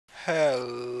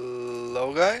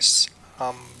Hello guys,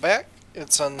 I'm back.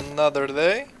 It's another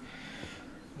day.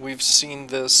 We've seen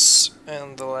this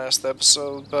in the last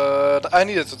episode, but I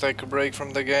needed to take a break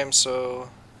from the game, so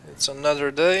it's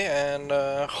another day, and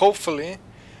hopefully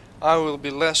I will be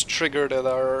less triggered at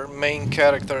our main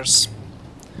characters.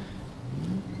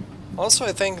 Also,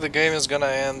 I think the game is gonna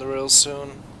end real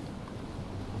soon.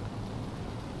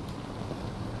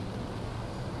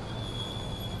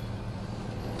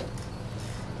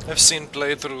 I've seen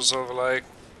playthroughs of like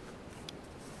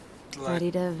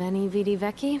Ready to Veni Vidi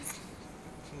Vecchi?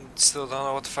 still don't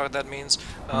know what the fuck that means.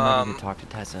 I'm ready to talk to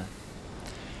Tessa.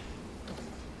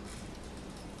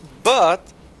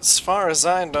 But as far as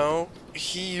I know,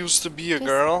 he used to be a Just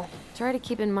girl. Try to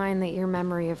keep in mind that your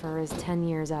memory of her is 10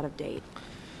 years out of date.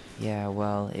 Yeah,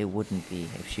 well, it wouldn't be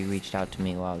if she reached out to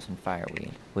me while I was in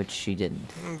Fireweed, which she didn't.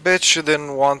 Bet you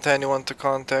didn't want anyone to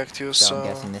contact you, So so I'm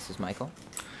guessing this is Michael?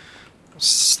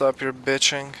 stop your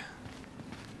bitching.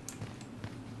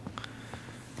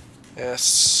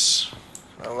 Yes,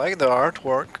 I like the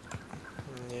artwork.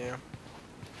 Yeah.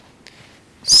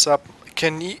 Sup?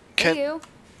 Can you? Hey, you.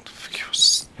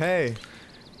 Hey,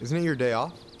 isn't it your day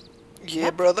off? Yeah,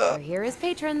 Yep, brother. We're here as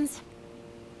patrons.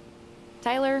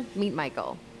 Tyler, meet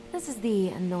Michael. This is the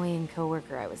annoying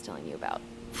coworker I was telling you about.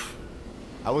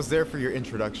 I was there for your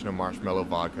introduction to marshmallow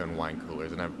vodka and wine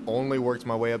coolers, and I've only worked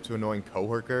my way up to annoying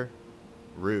coworker.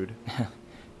 Rude.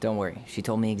 Don't worry, she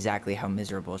told me exactly how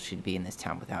miserable she'd be in this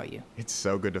town without you. It's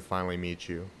so good to finally meet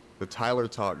you. The Tyler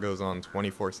talk goes on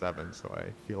 24/7, so I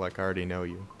feel like I already know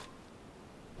you.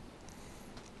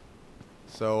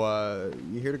 So,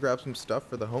 you here to grab some stuff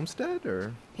for the homestead,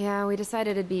 or? Yeah, we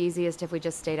decided it'd be easiest if we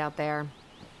just stayed out there.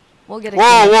 We'll get a Whoa,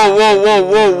 clean whoa, whoa, shot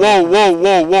whoa, for you. whoa, whoa,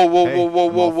 whoa, whoa, whoa, Hey, whoa, whoa,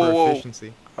 I'm whoa, all for whoa, whoa.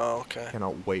 efficiency. Oh, okay.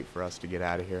 Cannot wait for us to get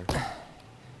out of here.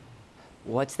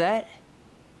 What's that?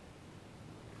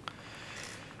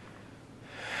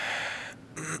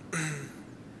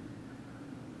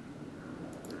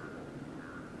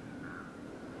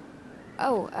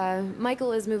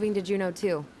 Michael is moving to Juneau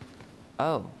too.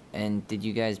 Oh, and did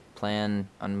you guys plan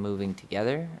on moving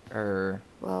together, or...?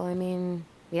 Well, I mean,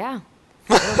 yeah.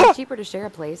 It'll be cheaper to share a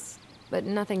place, but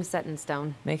nothing's set in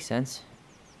stone. Makes sense.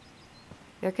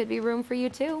 There could be room for you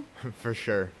too. For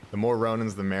sure. The more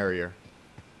Ronins, the merrier.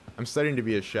 I'm studying to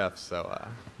be a chef, so,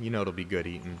 you know it'll be good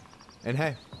eating. And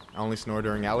hey, I only snore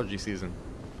during allergy season.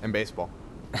 And baseball.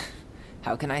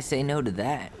 How can I say no to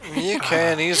that? You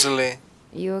can easily.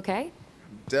 You okay?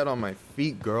 Dead on my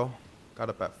feet, girl. Got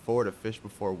up at 4 to fish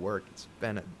before work. It's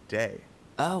been a day.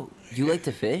 Oh, you like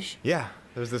to fish? Yeah,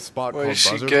 there's this spot Well, called is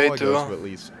she Buzzardville gay I too? go to at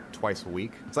least twice a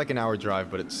week. It's like an hour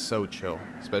drive, but it's so chill,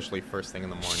 especially first thing in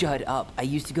the morning. Shut up. I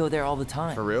used to go there all the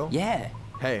time. For real? Yeah.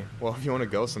 Hey, well, if you want to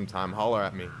go sometime, holler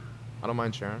at me. I don't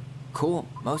mind sharing. Cool.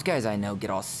 Most guys I know get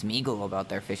all smeagol about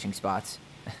their fishing spots.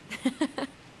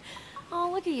 Oh,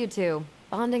 look at you two.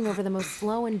 Bonding over the most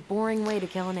slow and boring way to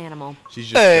kill an animal. She's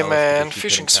just Hey, jealous man, because she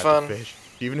fishing's couldn't catch a fun. fish,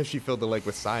 even if she filled the lake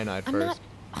with cyanide I'm first.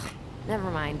 not... Ugh,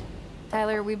 never mind.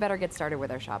 Tyler, we better get started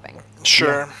with our shopping.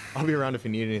 Sure. Yeah, I'll be around if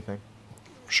you need anything.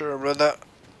 Sure, brother.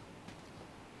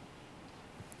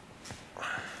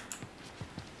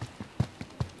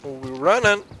 We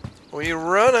running. We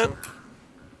running.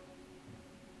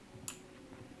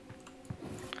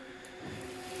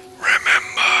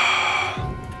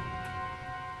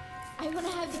 I want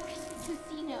to have the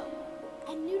firstkitsune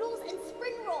and noodles and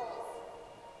spring rolls.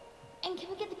 And can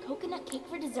we get the coconut cake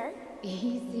for dessert?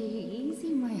 Easy, easy,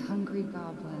 my hungry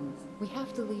goblins. We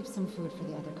have to leave some food for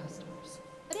the other customers.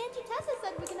 But Auntie Tessa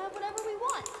said we can have whatever we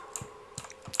want.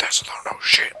 Tessa don't know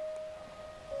shit.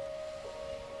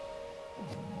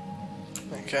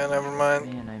 Okay, never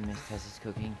mind. Man, I miss Tessa's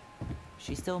cooking.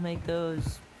 She still make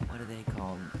those, what are they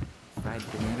called? Fried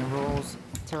banana rolls?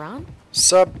 Tehran?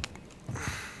 Sup?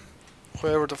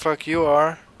 Whoever the fuck you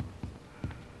are.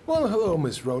 Well, hello,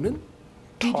 Miss Ronan.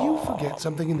 Did you forget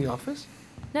something in the office?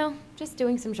 No, just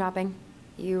doing some shopping.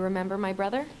 You remember my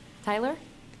brother, Tyler?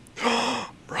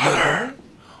 Brother.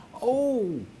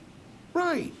 Oh,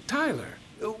 right, Tyler.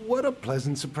 What a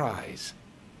pleasant surprise.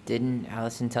 Didn't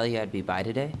Allison tell you I'd be by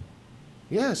today?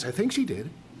 Yes, I think she did.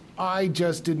 I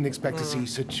just didn't expect to see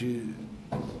such a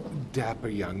dapper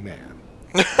young man.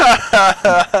 Well,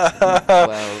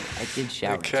 I did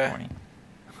shower Okay. this morning.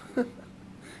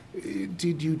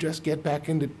 Did you just get back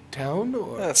into town,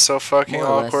 or? That's so fucking More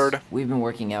or less, awkward. we've been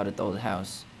working out at the old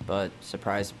house, but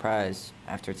surprise, surprise,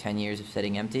 after 10 years of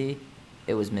sitting empty,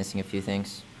 it was missing a few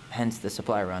things, hence the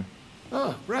supply run.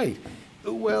 Oh, right.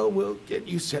 Well, we'll get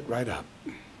you set right up.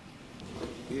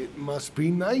 It must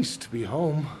be nice to be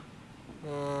home.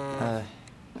 I'm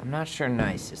not sure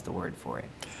nice is the word for it.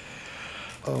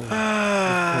 Oh, of course.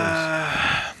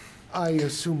 I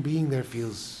assume being there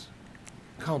feels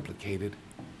complicated.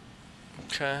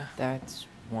 Okay. That's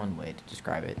one way to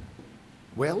describe it.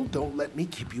 Well, don't let me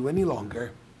keep you any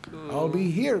longer. I'll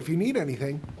be here if you need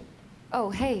anything. Oh,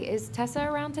 hey, is Tessa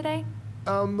around today?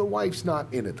 The wife's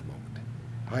not in at the moment.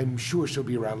 I'm sure she'll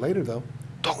be around later, though.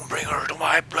 Don't bring her to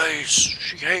my place.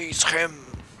 She hates him.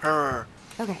 Her.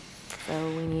 Okay, so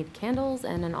we need candles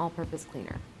and an all-purpose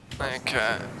cleaner.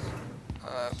 Okay.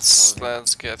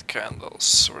 Let's get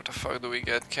candles. Where the fuck do we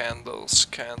get candles?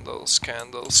 Candles.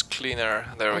 Cleaner.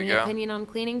 There we Any go. opinion on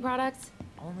cleaning products?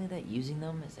 Only that using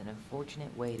them is an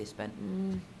unfortunate way to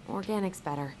spend. Organic's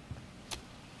better.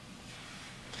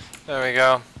 There we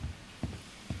go.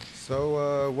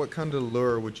 So, what kind of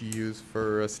lure would you use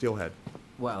for a steelhead?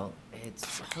 Well,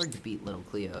 it's hard to beat little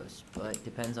Cleo's, but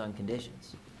depends on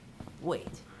conditions. Wait,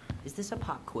 is this a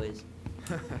pop quiz?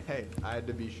 Hey, I had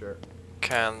to be sure.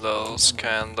 Candles.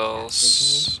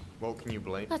 Well, can you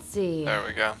blame? Let's see. There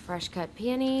we go. Fresh cut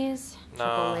peonies, No.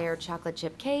 triple layer chocolate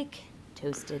chip cake,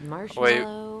 toasted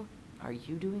marshmallow. Are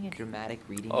you doing a dramatic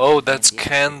reading? Oh, of that's fancy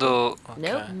candle. Okay.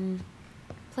 Nope.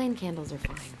 Plain candles are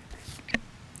fine.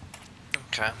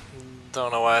 Okay.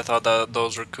 Don't know why I thought that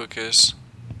those were cookies.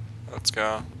 Let's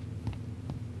go.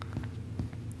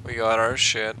 We got our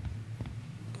shit.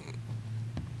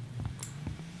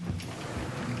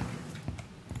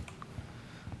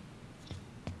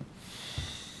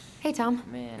 Hey, Tom.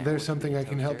 Man, I There's wish something we I could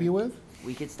can help toaster. you with?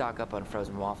 We could stock up on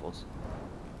frozen waffles.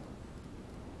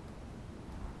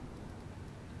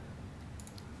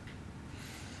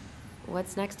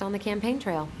 What's next on the campaign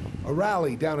trail? A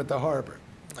rally down at the harbor.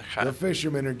 Okay. The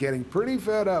fishermen are getting pretty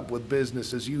fed up with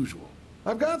business as usual.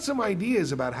 I've got some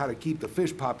ideas about how to keep the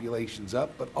fish populations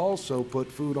up, but also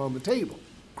put food on the table.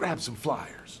 Grab some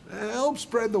flyers. Help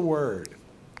spread the word.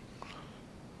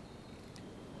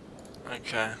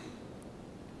 Okay.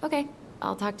 Okay,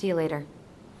 I'll talk to you later.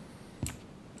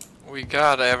 We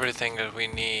got everything that we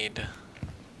need.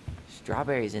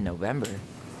 Strawberries in November.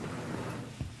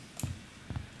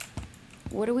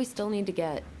 What do we still need to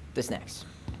get? The snacks.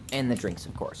 And the drinks,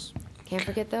 of course. Can't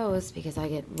forget those because I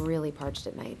get really parched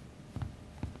at night.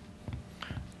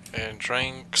 And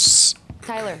drinks.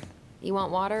 Tyler, you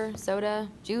want water, soda,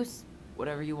 juice?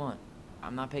 Whatever you want.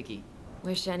 I'm not picky.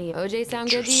 Wish any OJ sound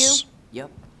good to you? Juice.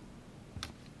 Yep.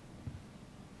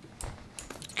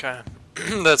 Okay.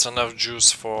 That's enough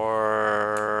juice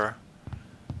for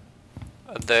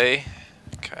a day.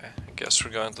 Okay. I guess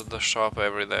we're going to the shop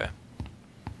every day.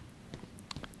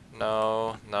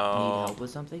 No. Need help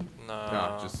with something?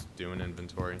 No, just do an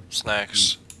inventory.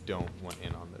 Snacks. You don't want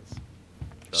in on this.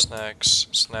 Snacks.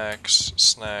 You think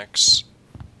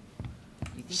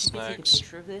you could take a Snacks.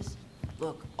 picture of this?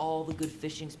 Look, all the good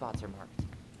fishing spots are marked.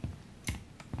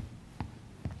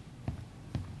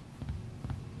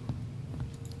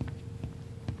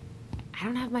 I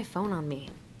don't have my phone on me.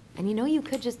 And you know you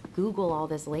could just Google all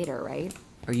this later, right?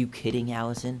 Are you kidding,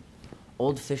 Allison?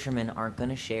 Old fishermen aren't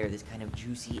gonna share this kind of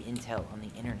juicy intel on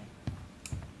the internet.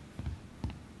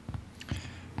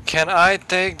 Can I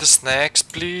take the snacks,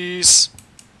 please?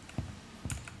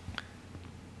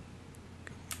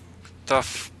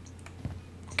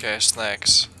 Okay,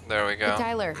 snacks. There we Hey, go.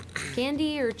 Tyler,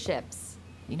 candy or chips?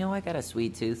 You know I got a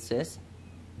sweet tooth, sis.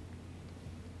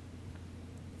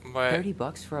 Wait.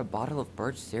 $30 for a bottle of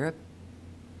birch syrup?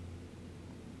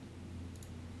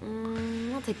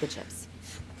 I'll take the chips.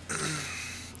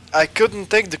 I couldn't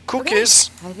take the cookies.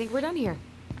 Okay, I think we're done here.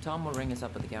 Tom will ring us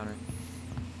up at the counter.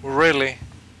 Really?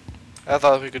 I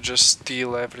thought we could just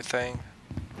steal everything.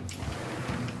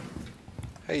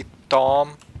 Hey,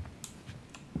 Tom.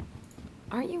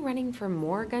 Aren't you running for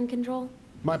more gun control?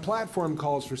 My platform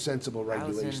calls for sensible Allison,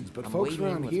 regulations, but I'm folks waiting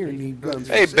around with here big need guns.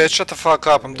 for Hey, safety. bitch, shut the fuck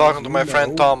up. I'm talking to my You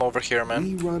friend know, Tom over here, man.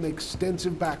 We run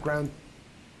extensive background.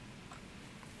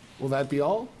 Will that be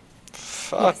all?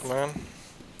 Fuck, Yes. man.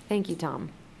 Thank you, Tom.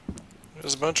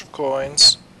 There's a bunch of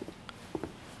coins.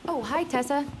 Oh, hi,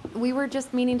 Tessa. We were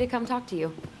just meaning to come talk to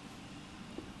you.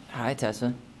 Hi,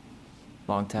 Tessa.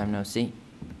 Long time no see.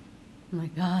 My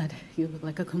God, you look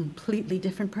like a completely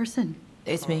different person.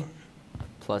 It's me.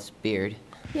 Plus beard.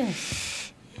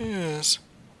 Yes. Yes.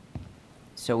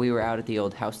 So we were out at the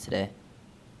old house today.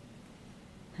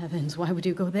 Heavens, why would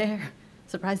you go there?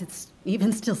 Surprised it's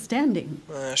even still standing.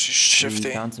 She's shifty.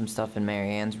 We found some stuff in Mary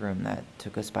Ann's room that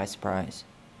took us by surprise.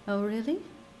 Oh, really?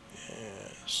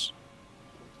 Yes.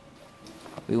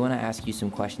 We want to ask you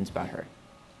some questions about her.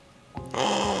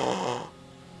 Oh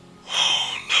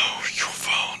no, you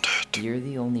found it. You're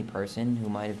the only person who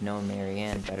might have known Mary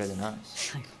Ann better than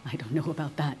us. I don't know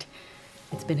about that.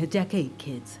 It's been a decade,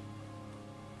 kids.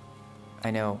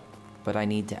 I know, but I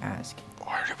need to ask.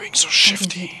 Why are you being so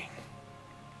shifty?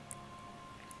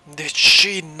 Did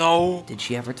she know? Did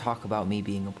she ever talk about me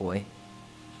being a boy?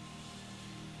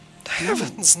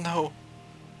 Heavens, no.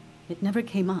 It never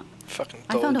came up. Fucking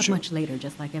I found told out you. much later,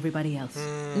 just like everybody else.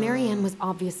 Marianne was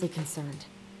obviously concerned.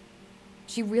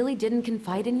 She really didn't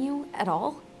confide in you at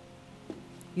all?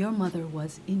 Your mother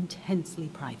was intensely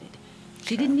private.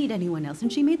 She didn't need anyone else,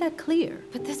 and she made that clear.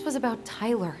 But this was about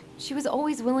Tyler. She was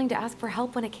always willing to ask for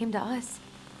help when it came to us.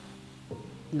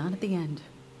 Not at the end.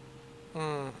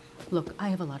 Look, I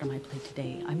have a lot on my plate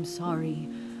today. I'm sorry.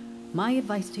 My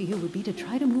advice to you would be to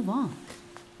try to move on.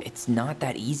 It's not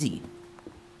that easy.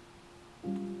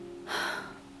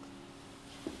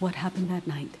 What happened that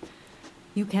night?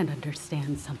 You can't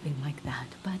understand something like that,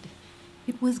 but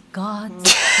it was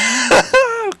God's plan.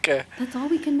 Okay. That's all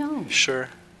we can know. Sure.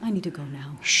 I need to go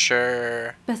now.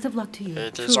 Sure. Best of luck to you.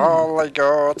 It is truly. all a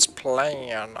God's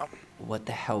plan. What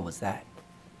the hell was that?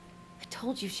 I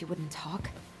told you she wouldn't talk.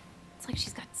 It's like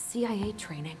she's got CIA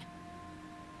training.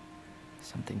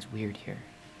 Something's weird here.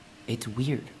 It's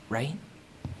weird, right?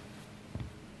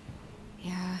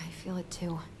 Yeah, I feel it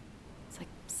too. It's like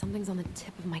something's on the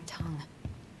tip of my tongue.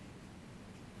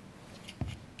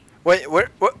 Wait, where?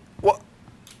 What?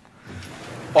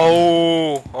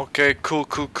 Oh, okay,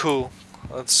 cool.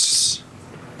 Let's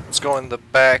go in the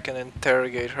back and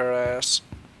interrogate her ass.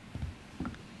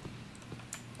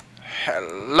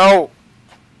 Hello.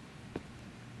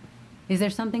 Is there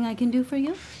something I can do for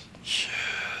you?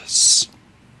 Yes.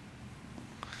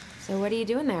 So what are you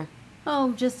doing there?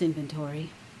 Oh, just inventory.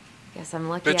 Guess I'm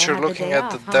lucky Bet I you're had the looking day at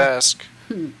off, the huh? desk.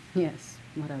 Yes,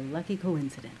 what a lucky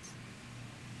coincidence.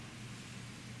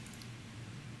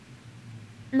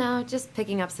 No, just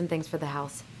picking up some things for the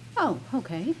house. Oh,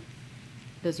 okay.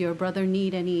 Does your brother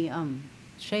need any,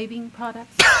 shaving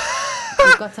products?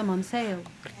 We've got some on sale.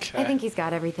 Okay. I think he's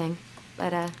got everything.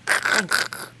 But, thanks.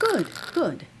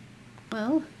 Good.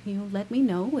 Well, you let me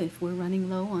know if we're running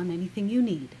low on anything you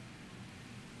need.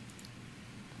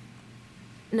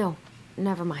 No,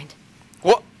 never mind.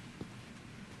 What?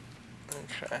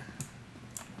 Okay.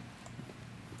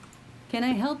 Can I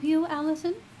help you,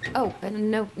 Allison? Oh,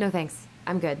 no thanks.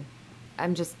 I'm good.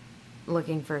 I'm just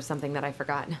looking for something that I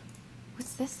forgot.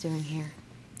 What's this doing here?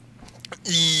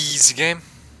 Easy game.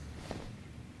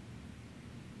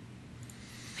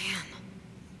 Man,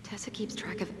 Tessa keeps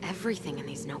track of everything in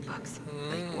these notebooks.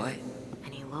 Like what?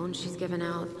 Any loans she's given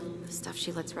out, the stuff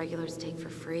she lets regulars take for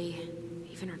free,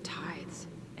 even her tithes.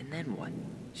 And then what?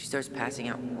 She starts passing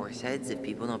out horse heads if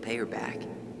people don't pay her back?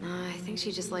 I think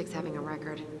she just likes having a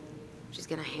record. She's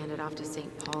gonna hand it off to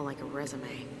St. Paul like a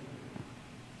resume.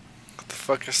 What the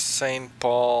fuck is St.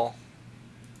 Paul?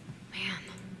 Man,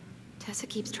 Tessa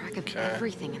keeps track of Okay.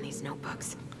 everything in these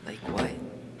notebooks. Like what?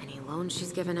 Any loans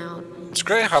she's given out. It's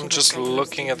great stuff how she I'm just lets regulars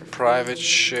looking take at for free, private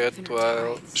shit even her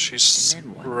while tithes. she's And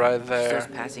then what? right She there.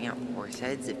 starts passing out horse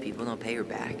heads if people don't pay her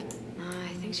back?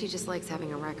 I think she just likes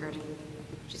having a record.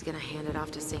 She's gonna hand it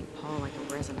off to St. Paul like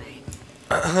a resume.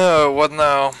 What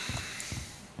now?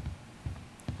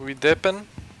 We dipping?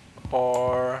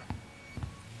 Or...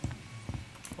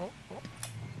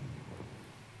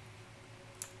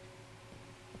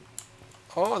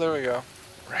 Oh, there we go.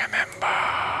 Remember.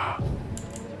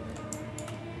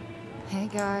 Hey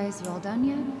guys, you all done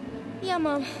yet? Yeah,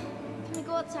 Mom. Can we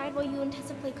go outside while you and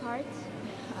Tessa play cards?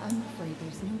 I'm afraid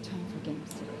there's no time for games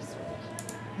today,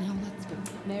 sweetie. Now let's go.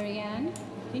 Marianne,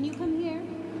 can you come here?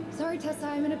 Sorry, Tessa,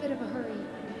 I'm in a bit of a hurry.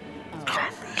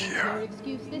 Come What's here. your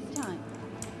excuse this time?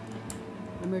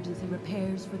 Emergency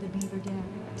repairs for the beaver dam?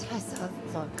 Tessa,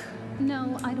 look.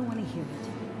 No, I don't want to hear it.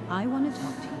 I want to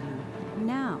talk to you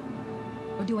now.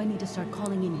 Or do I need to start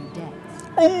calling in your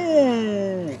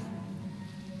debts?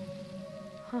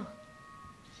 Huh.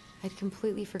 I'd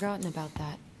completely forgotten about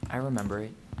that. I remember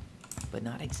it, but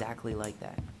not exactly like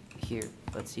that. Here,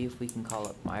 let's see if we can call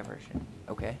up my version,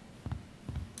 okay?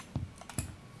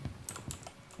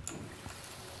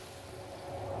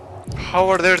 How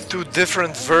are there two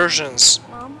different versions?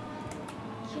 Mom,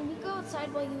 can we go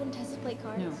outside while you and Tessa play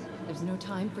cards? No, there's no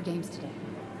time for games today.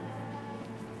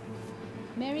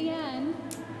 Marianne,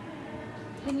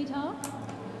 can we talk?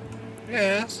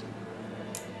 Yes.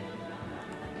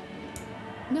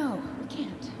 No, we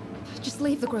can't. Just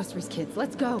leave the groceries, kids.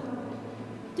 Let's go.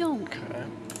 Don't. Okay.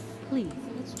 Please,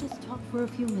 let's just talk for a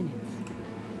few minutes.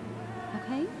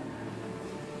 Okay?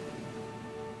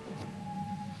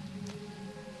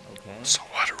 Okay. So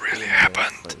what really Maybe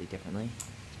happened? Slightly differently.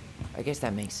 I guess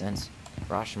that makes sense.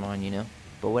 Rashomon, you know?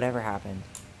 But whatever happened,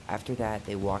 after that,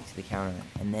 they walked to the counter,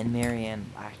 and then Marianne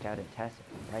lashed out at Tessa,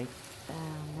 right?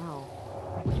 No.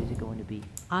 Which is it going to be?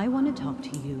 I want to talk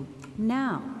to you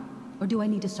now. Or do I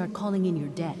need to start calling in your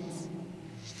debts?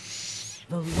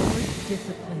 The Lord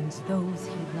disciplines those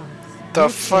he loves. The You're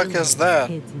fuck failing is these that?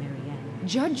 Kids, Marianne.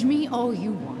 Judge me all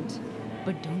you want,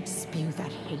 but don't spew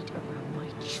that hate around my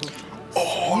children.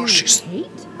 Oh, she's...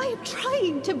 Hate? I am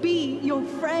trying to be your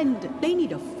friend. They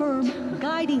need a firm,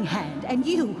 guiding hand, and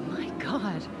you... My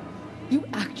God, you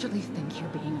actually think you're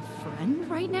being a friend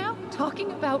right now?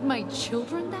 Talking about my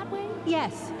children that way?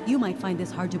 Yes, you might find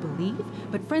this hard to believe,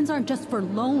 but friends aren't just for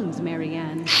loans,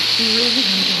 Marianne. Really?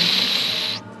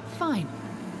 Fine.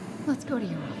 Let's go to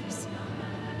your office.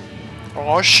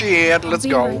 Oh shit, let's be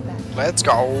go. right back. Let's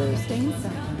go. Stay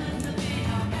inside.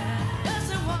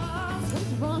 What's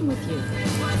wrong with you?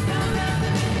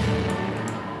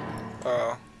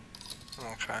 Oh.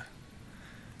 Okay.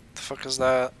 The fuck is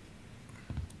that?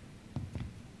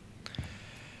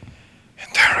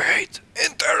 Interrogate!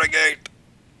 Interrogate!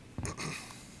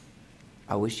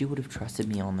 I wish you would have trusted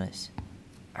me on this.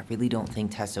 I really don't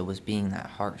think Tessa was being that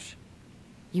harsh.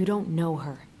 You don't know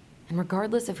her. And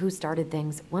regardless of who started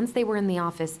things, once they were in the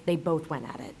office, they both went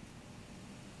at it.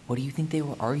 What do you think they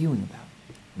were arguing about?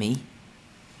 Me?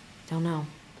 Don't know.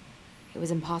 It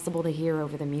was impossible to hear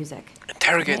over the music.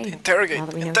 Interrogate, Okay, interrogate, now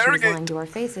that we know she was interrogate! lying to our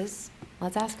faces,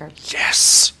 let's ask her.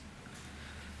 Yes!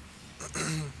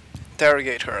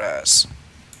 Interrogate her ass.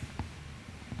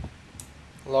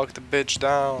 Lock the bitch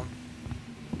down.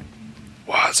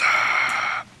 What's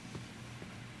up?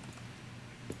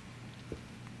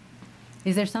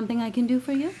 Is there something I can do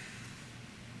for you?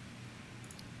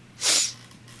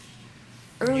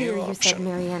 Earlier you said option.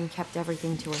 Marianne kept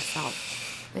everything to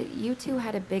herself. But you two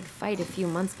had a big fight a few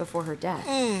months before her death,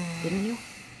 didn't you?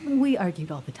 We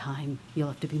argued all the time. You'll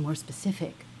have to be more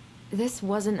specific. This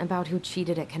wasn't about who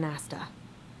cheated at Canasta.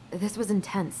 This was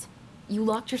intense. You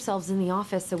locked yourselves in the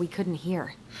office so we couldn't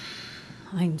hear.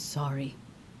 I'm sorry.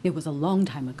 It was a long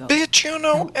time ago. Bitch, you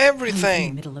know I'm in the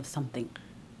everything. middle of something.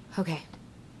 Okay.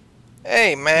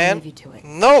 Hey, man. leave you to it.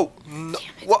 No. No.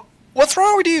 What's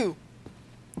wrong with you?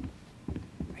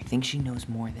 I think she knows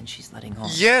more than she's letting on.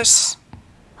 Yes.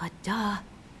 Duh.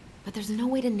 But there's no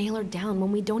way to nail her down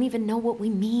when we don't even know what we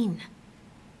mean.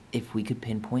 If we could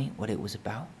pinpoint what it was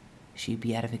about, she'd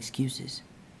be out of excuses.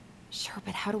 Sure,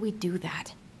 but how do we do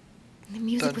that? The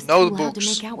music The was too loud to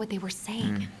notebooks. make out what they were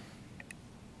saying.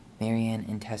 Marianne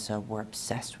and Tessa were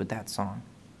obsessed with that song.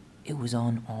 It was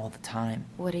on all the time.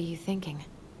 What are you thinking?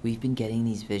 We've been getting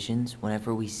these visions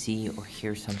whenever we see or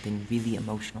hear something really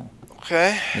emotional.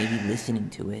 Okay. Maybe listening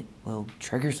to it will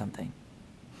trigger something.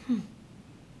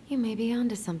 You may be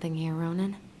onto something here,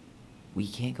 Ronan. We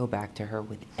can't go back to her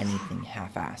with anything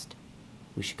half-assed.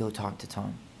 We should go talk to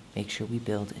Tom. Make sure we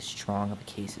build as strong of a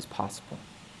case as possible.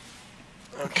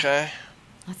 Okay.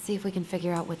 Let's see if we can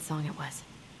figure out what song it was.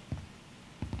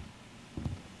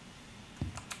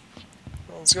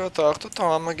 Let's go talk to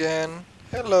Tom again.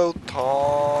 Hello,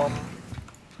 Tom.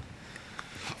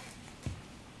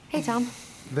 Hey, Tom.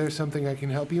 There's something I can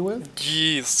help you with?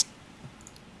 Yes.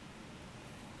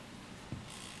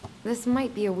 This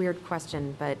might be a weird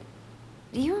question, but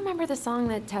do you remember the song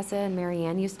that Tessa and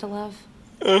Marianne used to love?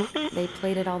 They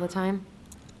played it all the time.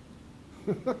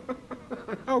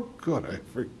 How could I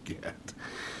forget?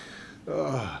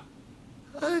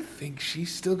 I think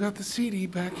she's still got the CD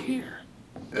back here.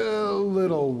 A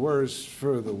little worse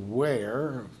for the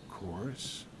wear, of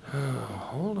course.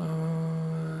 Hold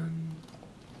on.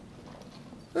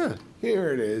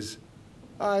 Here it is.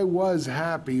 I was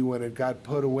happy when it got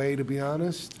put away, to be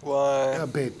honest. Why? A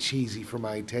bit cheesy for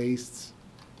my tastes.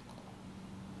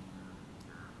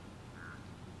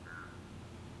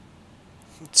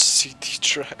 CD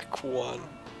track 1.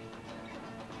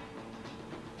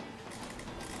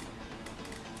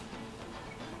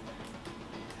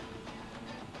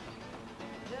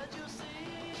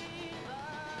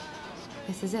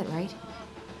 This is it, right?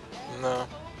 No.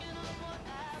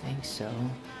 I think so.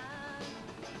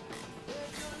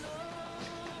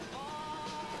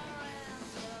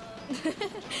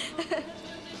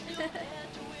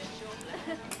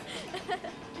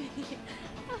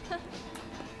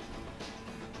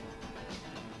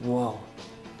 Whoa.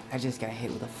 I just got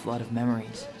hit with a flood of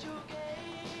memories.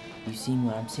 You seen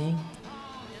what I'm seeing?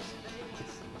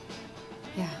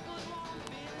 Yeah.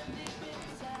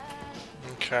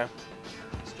 Okay.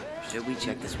 Should we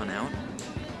check this one out?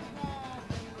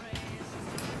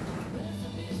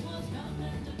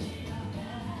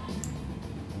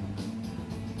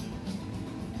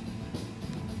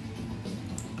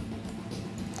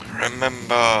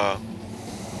 Remember.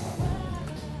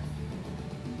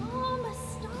 Mom,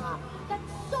 stop!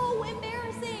 That's so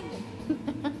embarrassing!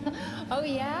 Oh,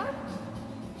 yeah?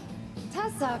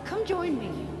 Tessa, come join me.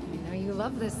 I know you you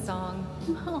love this song.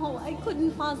 No, I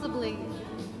couldn't possibly.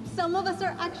 Some of us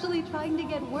are actually trying to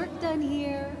get work done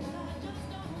here.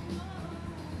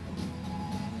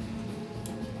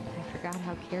 I forgot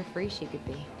how carefree she could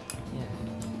be. Yeah.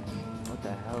 What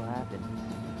the hell happened?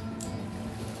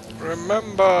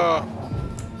 Remember.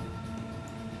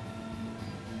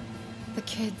 The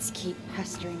kids keep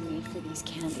pestering me for these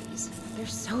candies. They're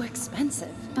so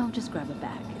expensive. I'll just grab a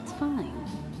bag. It's fine.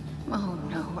 Oh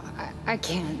no, I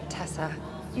can't, Tessa.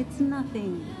 It's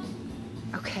nothing.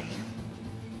 Okay.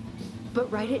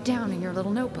 But write it down in your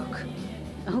little notebook.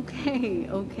 Okay,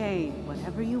 okay.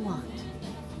 Whatever you want.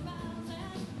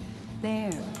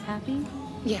 There. Happy?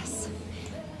 Yes.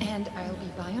 And I'll be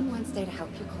by on Wednesday to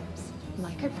help you close,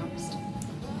 like I promised.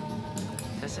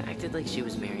 Tessa acted like she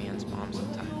was Marianne's mom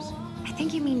sometimes. I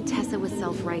think you mean Tessa was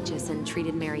self-righteous and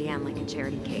treated Marianne like a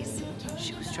charity case.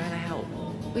 She was trying to help.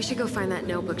 We should go find that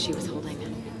notebook she was holding.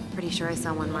 Pretty sure I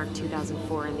saw one marked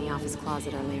 2004 in the office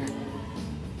closet earlier.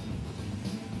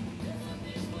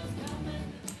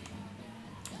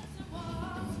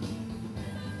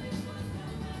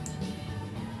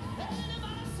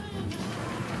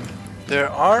 There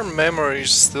are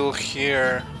memories still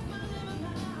here.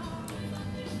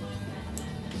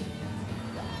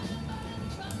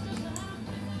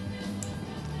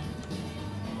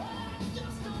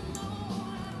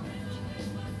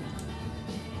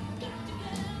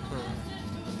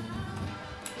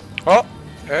 Oh,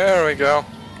 there we go.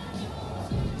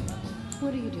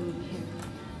 What are you doing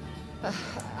here?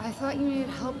 I thought you needed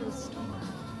help with the store.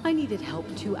 I needed help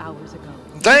 2 hours ago.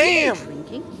 Damn!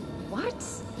 Drinking? What?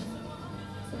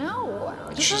 No,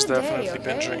 just She's had a day, definitely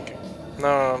been okay? drinking.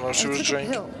 No, she I was took a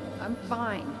drinking. pill. I'm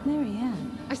fine.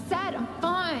 Marianne. I said I'm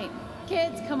fine.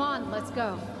 Kids, come on, let's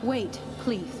go. Wait,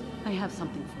 please. I have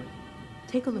something for you.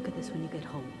 Take a look at this when you get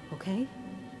home, okay?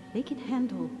 They can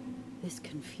handle this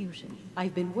confusion.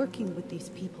 I've been working with these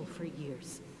people for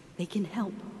years. They can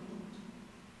help.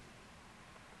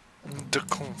 The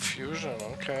confusion,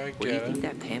 okay, I What do you get think it.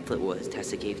 that pamphlet was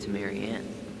Tessa gave to Marianne?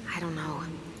 I don't know.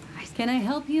 Can I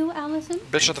help you, Allison?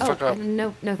 Bitch, shut the fuck up.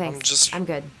 No, no thanks. I'm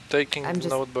good. Taking I'm the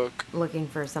just notebook. looking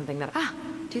for something that...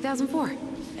 2004.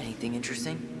 Anything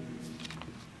interesting?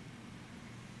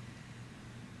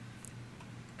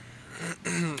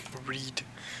 Read.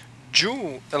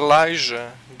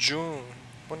 Elijah, June.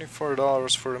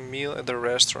 $24 for a meal at the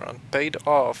restaurant. Paid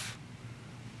off.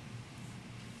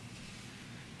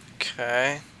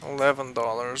 Okay,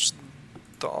 $11.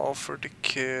 Doll for the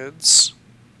kids.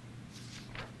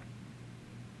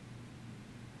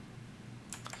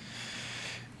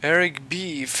 Eric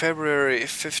B, February,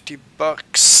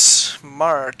 $50.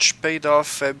 March, paid off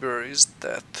February's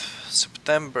debt.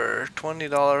 September,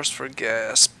 $20 for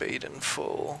gas, paid in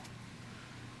full.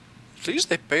 At least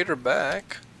they paid her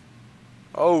back.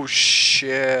 Oh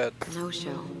shit. No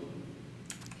show.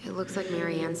 It looks like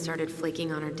Marianne started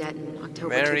flaking on her debt in October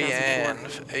Marianne,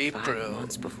 2004. April, 5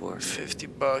 months before.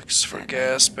 $50 for That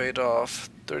gas, paid off.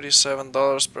 $37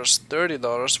 plus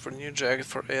 $30 for new jacket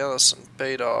for Allison,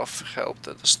 paid off. Helped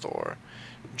at the store.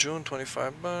 June,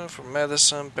 $25 for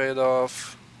medicine, paid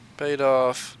off. Paid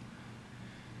off.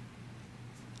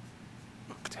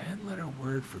 10-letter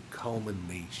word for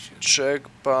culmination. Check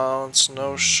bounce,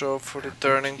 no show for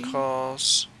returning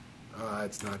calls.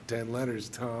 It's not 10 letters,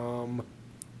 Tom.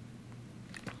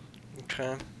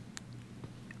 Okay.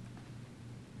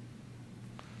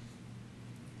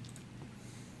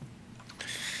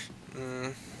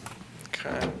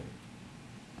 Okay.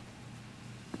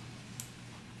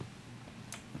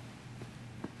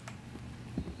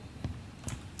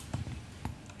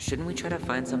 Shouldn't we try to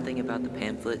find something about the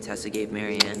pamphlet Tessa gave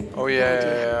Marianne? Oh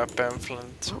yeah,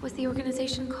 pamphlet. What was the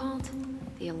organization called?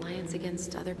 The Alliance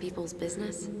Against Other People's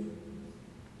Business?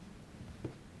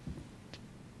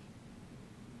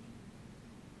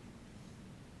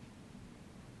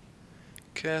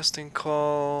 Casting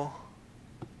call.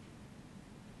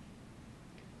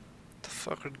 The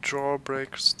fuck are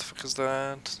drawbreakers? What the fuck is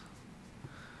that?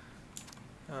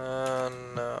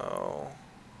 No.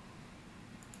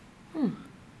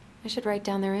 I should write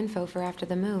down their info for after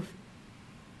the move.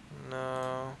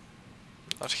 No.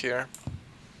 Not here.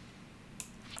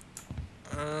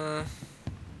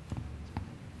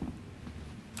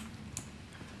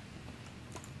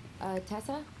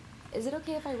 Tessa? Is it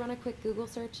okay if I run a quick Google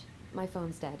search? My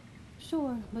phone's dead.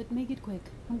 Sure, but make it quick.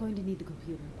 I'm going to need the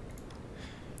computer.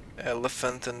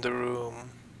 Elephant in the room.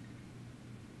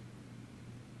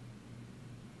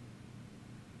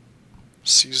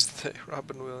 Seize the day,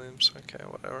 Robin Williams. Okay,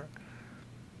 whatever.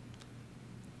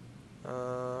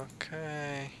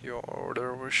 Okay, your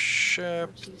order was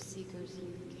shipped.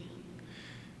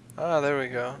 Ah, there we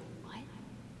go. What?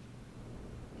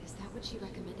 that what she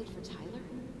recommended for Tyler?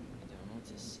 I don't know what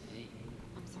to say.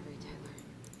 I'm sorry, Tyler.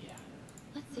 Yeah.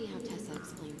 Let's see how Tessa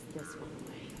explains this one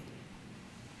away.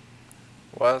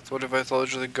 What? What if I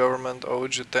told you the government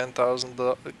owed you 10,000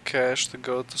 cash to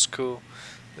go to school?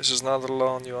 This is not a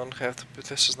loan, you won't have to pay.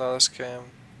 This is not a scam.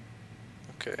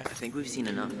 Okay. I think we've seen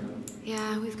enough.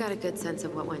 Yeah, we've got a good sense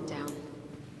of what went down.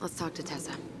 Let's talk to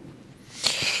Tessa.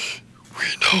 Is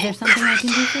there something I can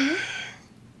do for you?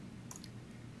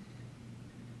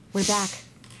 We're back.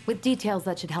 With details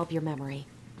that should help your memory.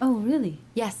 Oh, really?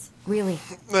 Yes, really.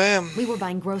 Damn. We were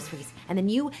buying groceries, and then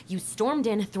you stormed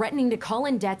in, threatening to call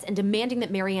in debts and demanding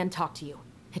that Marianne talk to you.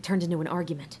 It turned into an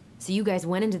argument. So you guys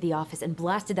went into the office and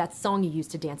blasted that song you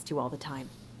used to dance to all the time.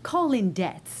 Call in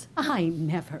debts? I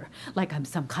never. Like I'm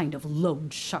some kind of loan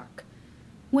shark.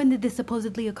 When did this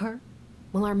supposedly occur?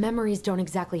 Well, our memories don't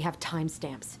exactly have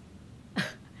timestamps.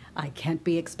 I can't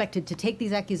be expected to take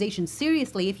these accusations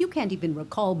seriously if you can't even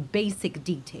recall basic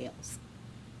details.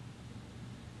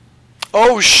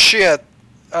 Oh shit.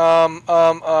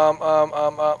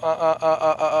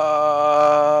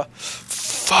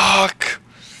 Fuck.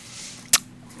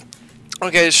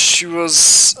 Okay, she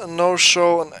was a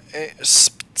no-show and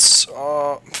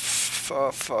fuck.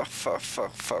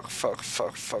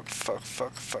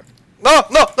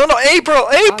 No, April!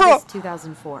 August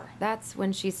 2004. That's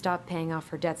when she stopped paying off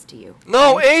her debts to you.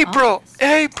 No, Right?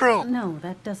 April! No,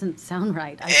 that doesn't sound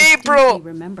right. I April!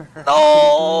 distinctly remember her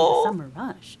No! during the summer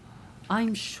rush.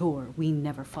 I'm sure we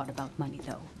never fought about money,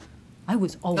 though. I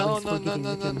was always forgiving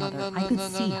with your mother. I could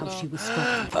see how she was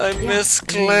struggling. I miss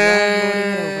You were unloading it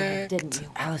over her, Claire. didn't you?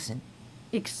 Allison,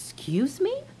 Excuse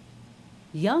me?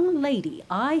 Young lady,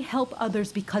 I help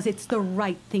others because it's the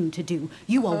right thing to do.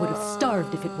 You all would have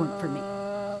starved if it weren't for me.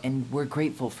 and we're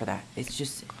grateful for that. It's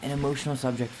just an emotional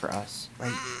subject for us,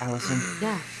 right, Allison?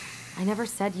 Yeah. I never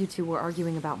said you two were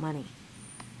arguing about money.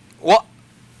 What?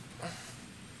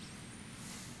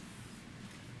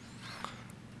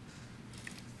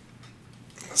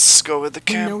 Let's go with the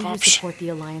We know camp you option. support the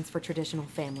Alliance for Traditional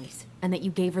Families, and that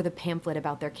you gave her the pamphlet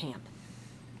about their camp.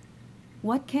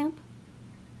 What camp?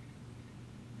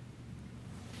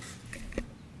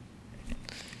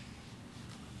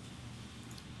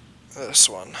 This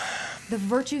one. The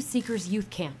Virtue Seekers Youth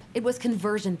Camp. It was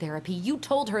conversion therapy. You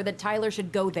told her that Tyler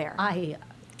should go there. I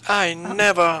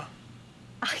never.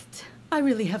 I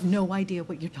really have no idea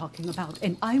what you're talking about,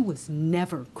 and I was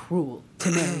never cruel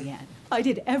to Marianne. I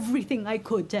did everything I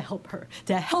could to help her,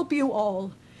 to help you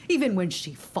all. Even when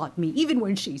she fought me, even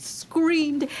when she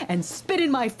screamed and spit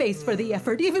in my face for the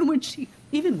effort, even when she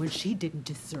didn't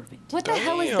deserve it. What the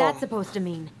hell is that supposed to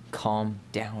mean? Calm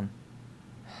down.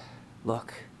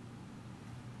 Look,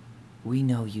 we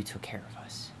know you took care of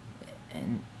us,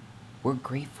 and we're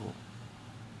grateful.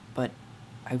 But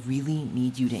I really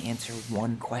need you to answer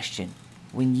one question.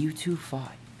 When you two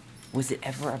fought, was it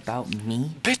ever about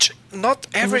me? Bitch, not It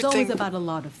was everything. always about a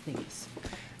lot of things.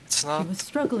 It's He not. was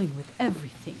struggling with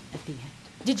everything at the end.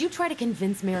 Did you try to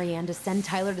convince Marianne to send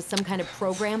Tyler to some kind of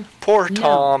program? Poor No.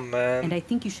 Tom, man. And I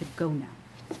think you should go now.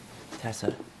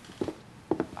 Tessa,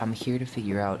 I'm here to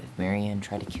figure out if Marianne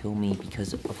tried to kill me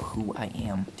because of who I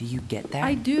am. Do you get that?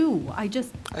 I do. I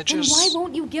just... Then why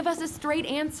won't you give us a straight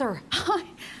answer?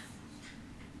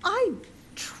 I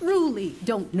truly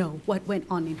don't know what went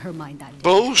on in her mind that day.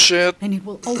 Bullshit. And it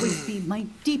will always be my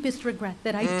deepest regret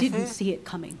that I didn't see it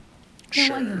coming. Now I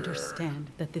Sure. understand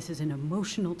that this is an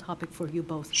emotional topic for you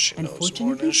both. She and knows more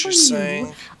fortunately than for she's you,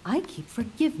 saying. I keep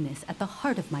forgiveness at the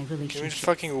heart of my Can we relationship.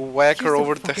 fucking whack She's her so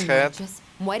over the fucking head? righteous.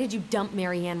 Why did you dump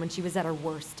Marianne when she was at her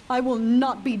worst? I will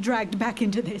not be dragged back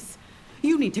into this.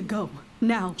 You need to go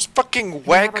now. Just fucking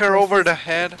whack her over the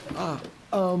head.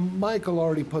 Michael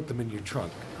already put them in your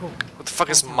trunk. What the fuck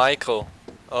is Michael?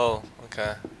 Oh,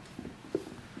 okay.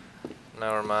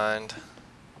 Never mind.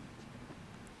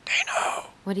 They know.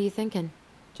 What are you thinking?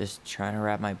 Just trying to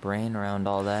wrap my brain around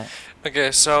all that.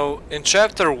 Okay, so in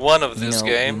chapter 1 of this We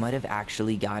game, might have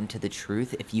actually gotten to the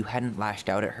truth if you hadn't lashed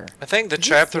out at her. I think the Are you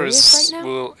chapter serious right now?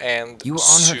 will end You were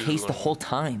on her soon. case the whole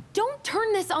time. Don't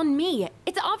turn this on me.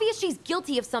 It's obvious she's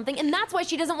guilty of something, and that's why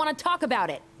she doesn't want to talk about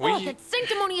it. Oh, We- that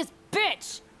sanctimonious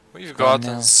bitch! We've Calm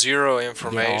gotten down. zero all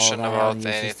information that out about of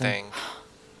your system. anything.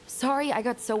 Sorry, I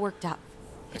got so worked up.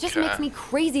 It just Okay. makes me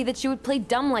crazy that she would play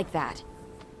dumb like that.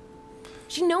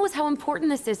 She knows how important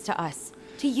this is to us.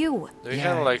 To you. Do you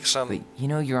have like some But you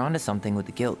know, you're onto something with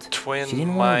the guilt. twin She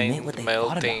didn't want to admit mind what they thought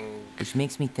about, melting which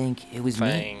makes me think it was me.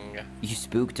 thing? You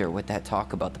spooked her with that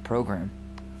talk about the program.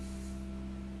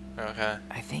 Okay.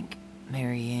 I think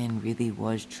Marianne really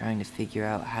was trying to figure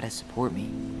out how to support me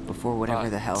before whatever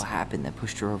the hell But- happened that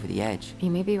pushed her over the edge. You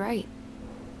may be right.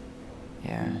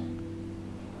 Yeah.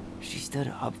 She stood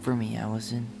up for me,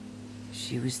 Allison.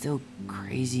 She was still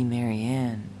crazy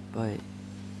Marianne, but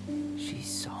she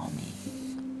saw me.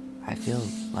 I feel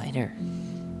lighter.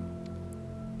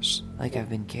 Like I've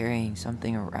been carrying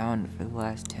something around for the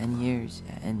last 10 years,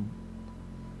 and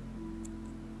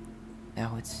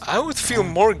now it's... I would feel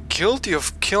more guilty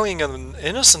of killing an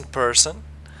innocent person.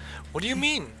 What do you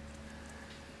mean?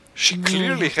 She I'm clearly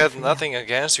really happy had for you. nothing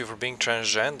against you for being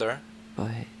transgender.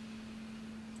 But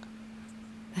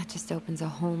That just opens a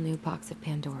whole new box of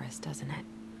Pandora's, doesn't it?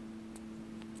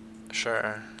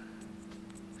 Sure.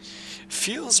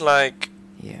 Feels like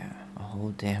yeah, a whole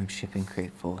damn shipping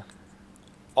crate full.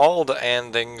 all the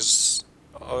endings,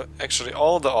 actually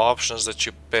all the options that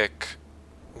you pick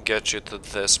get you to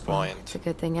this It's point. a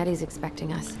good thing Eddie's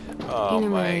expecting us. Oh He knew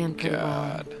my Marianne pretty well.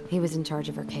 god. He was in charge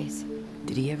of her case.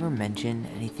 Did he ever mention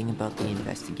anything about the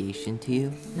investigation to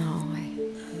you? No, I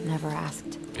never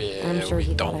asked. Yeah, I'm sure we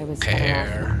he thought don't I was better off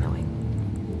care. not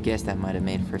knowing. Guess that might have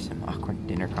made for some awkward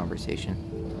dinner conversation.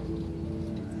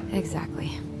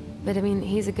 Exactly. But I mean,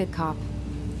 he's a good cop.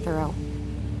 Thorough.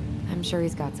 I'm sure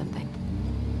he's got something.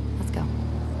 Let's go.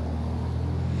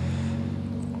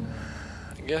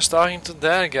 I guess talking to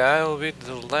that guy will be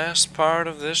the last part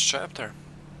of this chapter.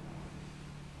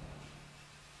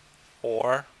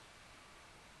 Or...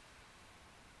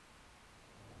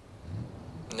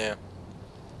 yeah.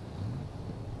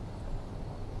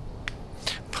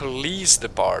 Police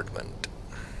department.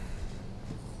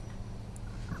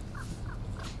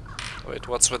 Wait,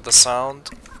 what's with the sound?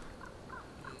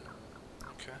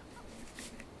 Okay.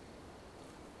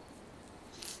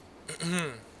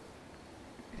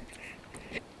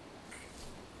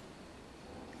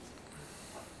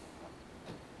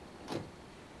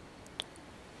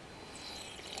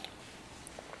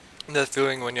 That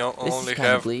feeling when you This only is kind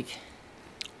have of bleak.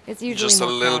 It's usually just a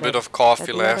more little bit crowded, of coffee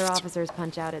but the other left. officers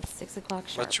punch out at 6 o'clock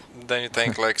sharp. But then you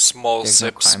take like small There's no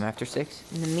sips. crime after 6?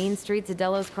 In the mean streets of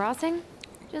Delos Crossing,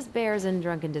 just bears and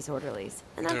drunken disorderlies.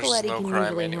 And Uncle There's Eddie no can crime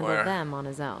usually anywhere. handle them on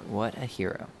his own. What a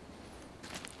hero.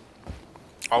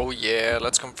 Oh yeah,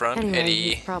 let's confront Anyway,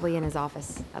 Eddie. he's probably in his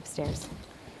office upstairs.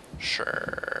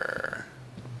 Sure.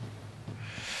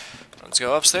 Let's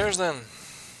go upstairs then.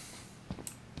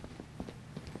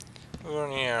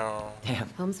 Damn.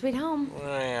 Home sweet home.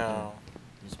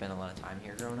 You spent a lot of time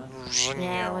here growing up?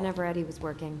 Yeah, whenever Eddie was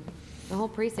working. The whole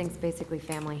precinct's basically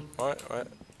family. What? The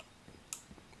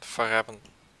fuck happened?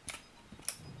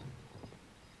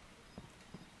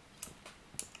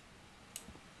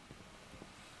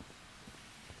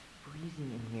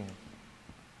 Freezing in here.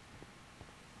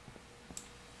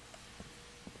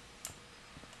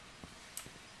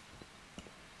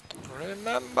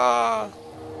 Remember.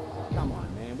 Come on,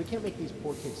 man. We can't make these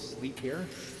poor kids sleep here.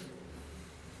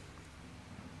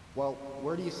 Well,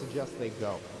 where do you suggest they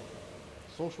go?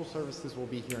 Social services will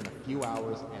be here in a few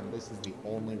hours, and this is the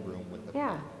only room with the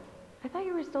Yeah. I thought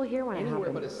you were still here when it Anywhere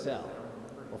happened. but a cell.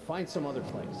 Or find some other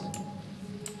place.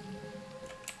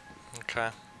 Okay.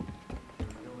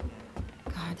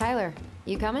 God, Tyler,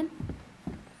 you coming?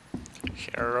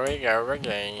 Here we go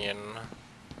again.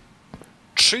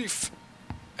 Chief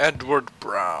Edward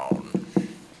Brown.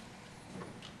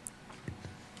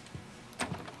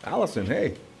 Allison,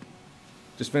 hey.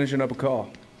 Just finishing up a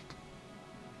call.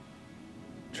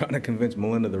 Trying to convince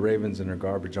Melinda the Ravens and her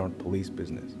garbage aren't police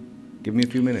business. Give me a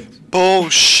few minutes.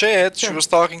 Bullshit! She was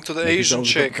talking to the Make Asian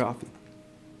yourselves a cup of chick. coffee.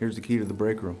 Here's the key to the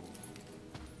break room.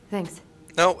 Thanks.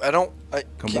 No, I don't.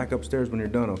 Come back upstairs when you're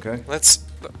done, okay? Let's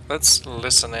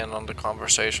listen in on the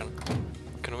conversation.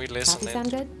 Can we listen Coffee in?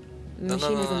 sound good? No,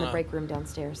 Machine no, is no, in the no. break room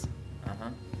downstairs. Uh-huh.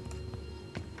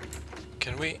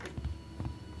 Can we?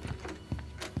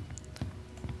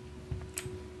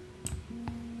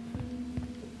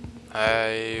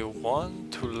 I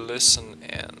want to listen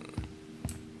in.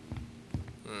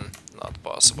 Not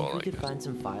possible. Think we I could guess. find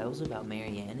some files about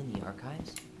Marianne in the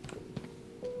archives?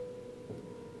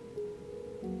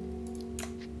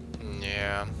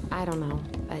 Yeah. I don't know,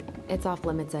 but it's off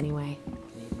limits anyway.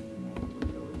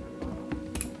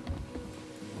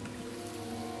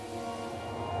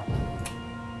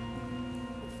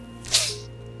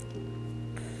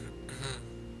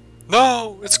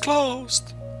 No, it's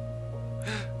closed.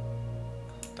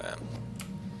 Damn.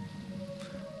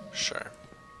 Sure.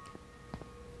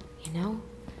 You know,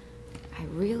 I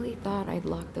really thought I'd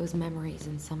locked those memories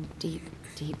in some deep,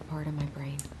 deep part of my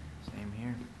brain. Same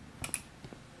here.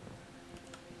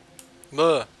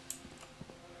 Look.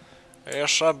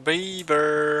 There's a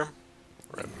beaver.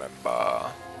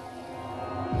 Remember.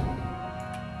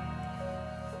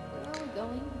 Where are we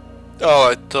going? Oh,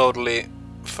 I totally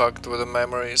fucked with the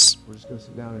memories. We're just gonna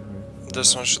sit down in here.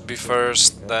 This one should be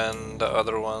first, then the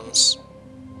other ones.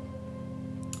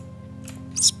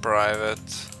 It's private.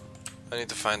 I need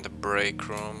to find the break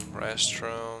room,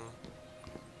 restroom.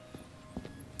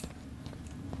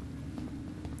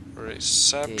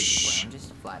 Reception. Did Brown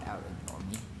just flat out ignore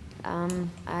me?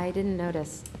 I didn't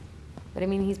notice. But I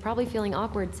mean, he's probably feeling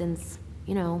awkward since,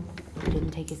 you know, he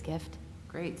didn't take his gift.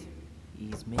 Great.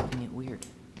 He's making it weird.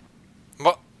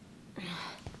 What?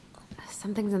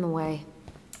 Something's in the way.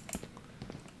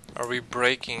 Are we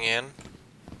breaking in?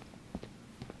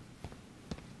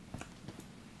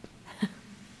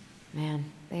 Man,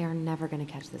 they are never gonna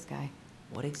catch this guy.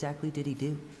 What exactly did he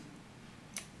do?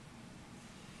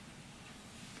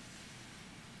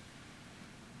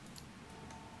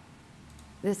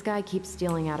 This guy keeps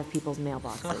stealing out of people's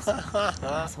mailboxes.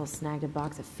 Asshole snagged a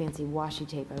box of fancy washi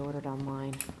tape I ordered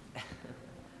online.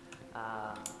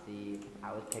 See,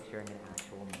 I was picturing an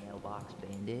actual mailbox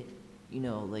bandit. You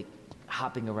know, like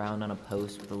hopping around on a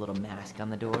post with a little mask on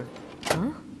the door.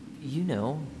 Huh? You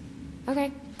know.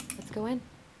 Okay, let's go in.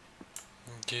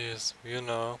 Yes, you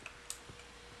know.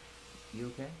 You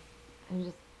okay? I'm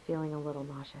just feeling a little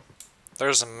nauseous.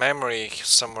 There's a memory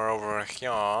somewhere over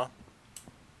here.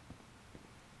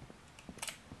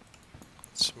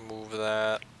 Let's move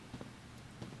that.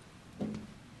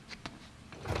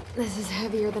 This is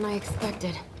heavier than I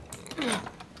expected.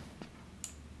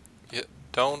 Yeah,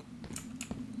 don't.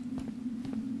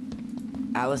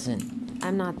 Allison.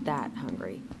 I'm not that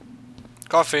hungry.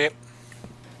 Coffee.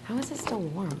 How is it still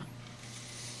warm?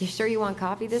 You sure you want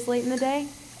coffee this late in the day?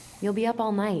 You'll be up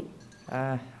all night.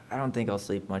 I don't think I'll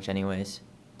sleep much anyways.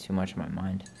 Too much on my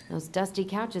mind. Those dusty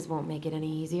couches won't make it any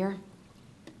easier.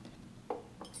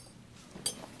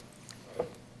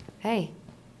 Hey,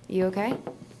 you okay?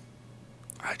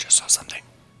 I just saw something.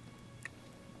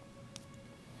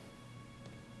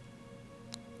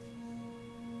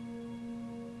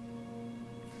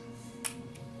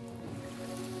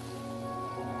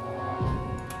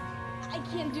 I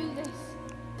can't do this.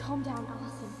 Calm down,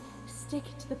 Allison. Stick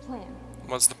to the plan.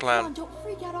 What's the Come on, plan? don't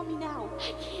freak out on me now.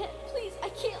 I can't, please, I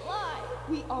can't lie.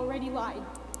 We already lied.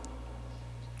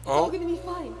 It's all gonna be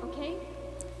fine, okay?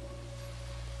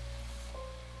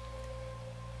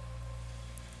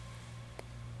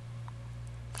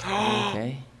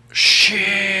 Okay.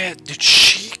 Shit! Did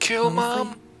she kill Honestly?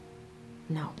 Mom?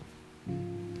 No.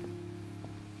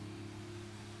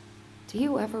 Do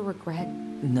you ever regret?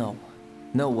 No.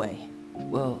 No way.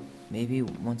 Well, maybe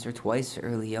once or twice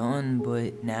early on,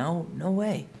 but now, no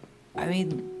way. I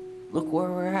mean, look where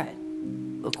we're at.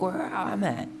 Look where I'm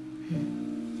at.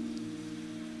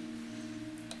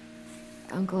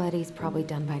 Uncle Eddie's probably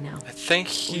done by now. I think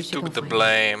he We should took go the find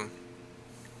blame.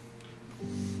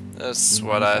 That's You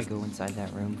what mind I. if I go inside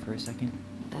that room for a second?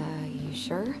 You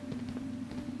sure?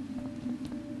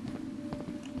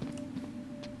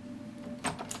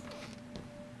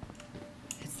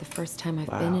 It's the first time I've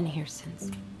been in here since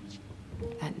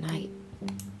that night.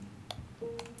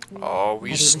 Oh, we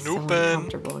Eddie was so snooping.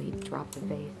 uncomfortable he dropped the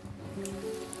vase.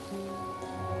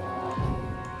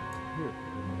 Here.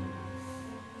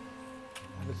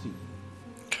 Have a seat.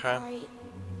 Okay. Alright.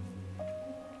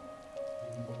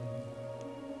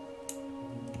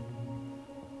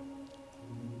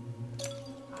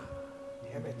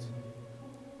 Damn it.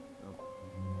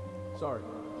 Oh. Sorry.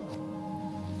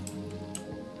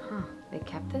 Huh, they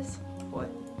kept this? What?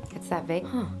 It's that vase?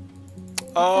 Huh.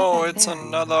 Oh, that it's there?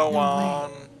 another No way.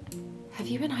 one. Have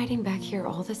you been hiding back here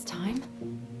all this time?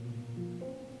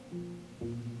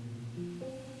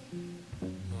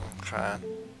 Okay.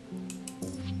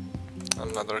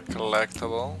 Another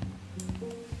collectible.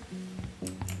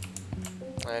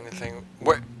 Anything?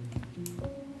 Wait.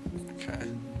 Okay.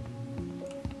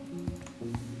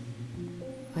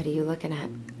 What are you looking at?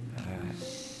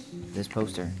 This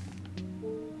poster.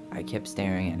 I kept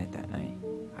staring at it that night.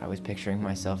 I was picturing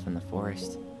myself in the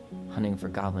forest, hunting for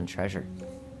goblin treasure.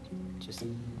 Just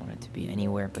wanted to be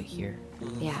anywhere but here.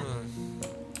 Yeah.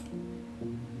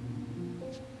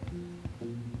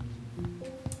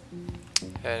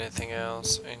 Anything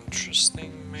else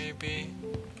interesting, maybe?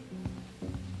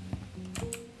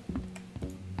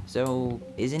 So,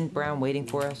 isn't Brown waiting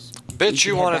for us? We Bitch, should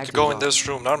you head wanted back to go the in this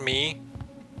room, not me.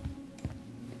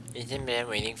 Isn't man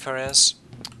waiting for us?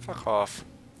 Fuck off.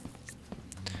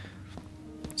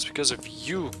 It's because of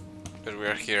you that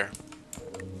we're here.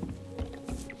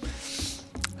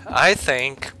 I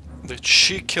think that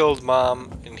she killed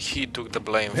Mom and he took the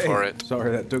blame for it. Sorry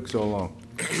that took so long.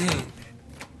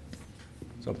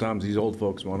 Sometimes these old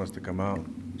folks want us to come out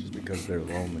just because they're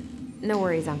lonely. No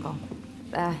worries, Uncle.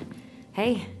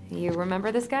 Hey, you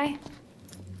remember this guy?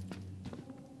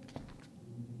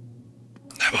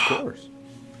 Of course.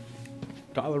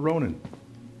 Tyler Ronan.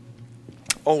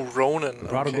 Oh, Ronan. The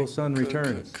prodigal okay. son Cool,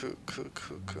 returns.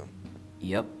 Cool.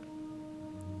 Yep.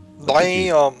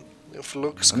 Damn. If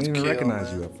looks I could didn't even kill,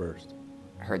 recognize man. you at first.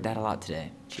 Heard that a lot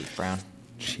today, Chief Brown.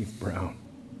 Chief Brown.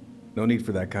 No need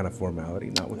for that kind of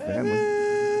formality, not with family.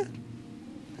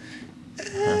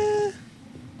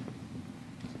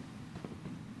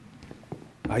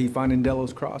 How you finding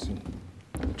Delos Crossing?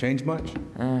 Changed much?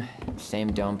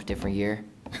 Same dump, different year.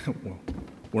 Well,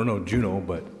 we're no Juno,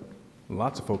 but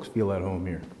lots of folks feel at home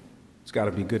here. It's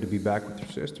gotta be good to be back with your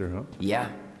sister, huh? Yeah,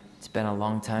 it's been a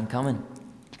long time coming.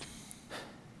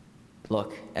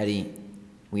 Look, Eddie,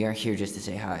 we are here just to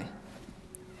say hi.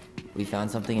 We found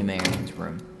something in Marion's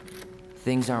room.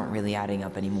 Things aren't really adding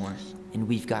up anymore, and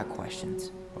we've got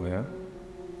questions. Oh, yeah?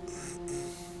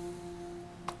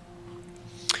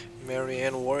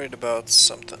 Marianne worried about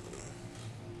something.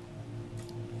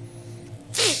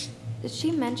 Did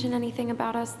she mention anything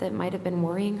about us that might have been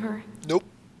worrying her? Nope.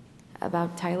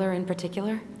 About Tyler in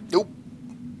particular? Nope.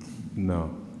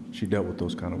 No. She dealt with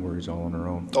those kind of worries all on her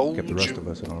own. Told Kept the rest you. of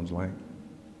us at arm's length.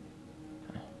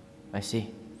 I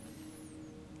see.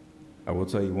 I will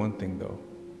tell you one thing, though.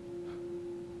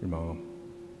 Your mom.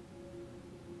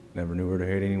 Never knew her to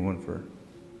hate anyone for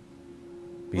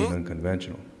being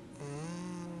unconventional.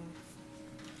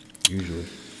 Usually,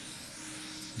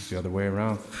 it's the other way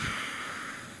around.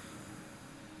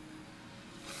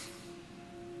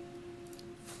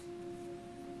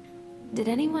 Did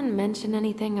anyone mention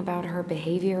anything about her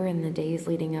behavior in the days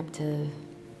leading up to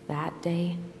that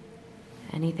day?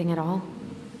 Anything at all?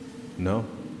 No.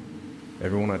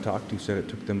 Everyone I talked to said it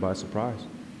took them by surprise.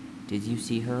 Did you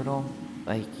see her at all?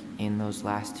 Like, in those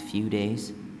last few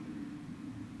days?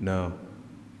 No.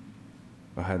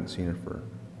 I hadn't seen her for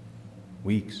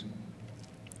weeks.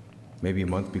 Maybe a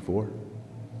month before.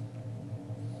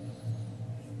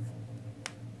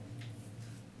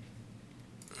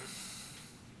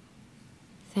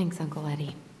 Thanks, Uncle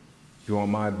Eddie. If you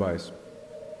want my advice,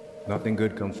 nothing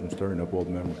good comes from stirring up old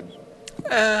memories.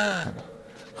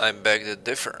 I beg to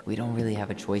differ. We don't really have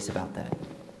a choice about that.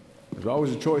 There's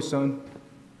always a choice, son.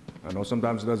 I know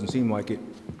sometimes it doesn't seem like it,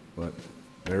 but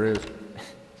there is.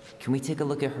 Can we take a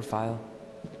look at her file?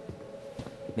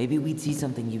 Maybe we'd see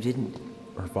something you didn't.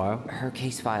 Her file? Her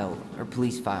case file, her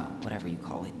police file, whatever you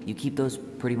call it. You keep those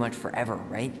pretty much forever,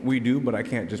 right? We do, but I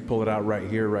can't just pull it out right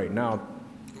here, right now.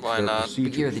 Why There are not?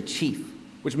 procedures, But you're the chief.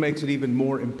 which makes it even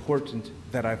more important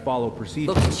that I follow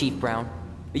procedures. Look, Chief Brown,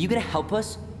 are you gonna help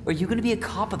us? Or are you gonna be a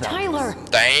cop about Tyler! this?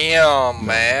 Damn,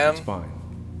 man. It's fine.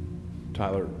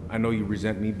 Tyler, I know you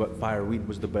resent me, but fireweed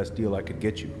was the best deal I could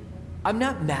get you. I'm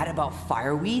not mad about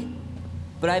fireweed,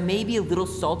 but I may be a little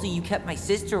salty you kept my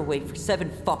sister away for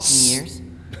 7 fucking years.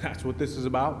 That's what this is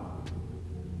about?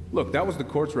 Look, that was the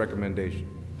court's recommendation.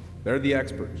 They're the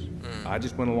experts. I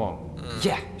just went along.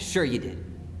 Yeah, sure you did.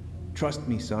 Trust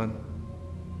me, son.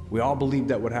 We all believed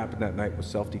that what happened that night was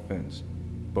self-defense,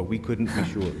 but we couldn't be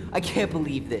sure. I can't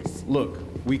believe this. Look,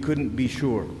 we couldn't be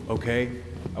sure, okay?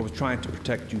 I was trying to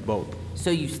protect you both. So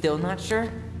you still not sure?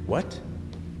 What?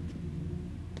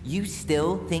 You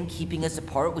still think keeping us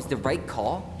apart was the right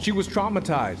call? She was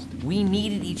traumatized. We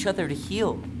needed each other to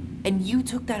heal, and you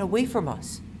took that away from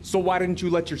us. So why didn't you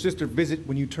let your sister visit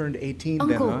when you turned 18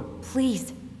 Uncle, then, huh?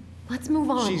 please. Let's move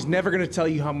on. She's never gonna tell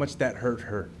you how much that hurt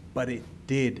her, but it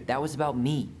did. That was about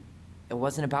me. It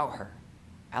wasn't about her.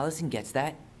 Allison gets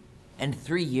that. And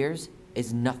 3 years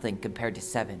is nothing compared to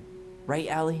 7. Right,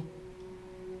 Allie?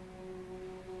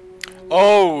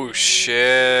 Oh,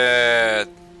 shit.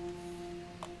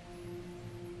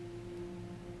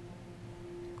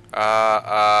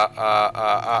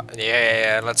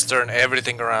 Yeah, let's turn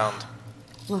everything around.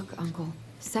 Look, Uncle,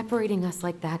 separating us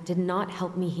like that did not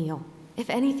help me heal. If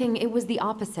anything, it was the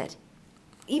opposite.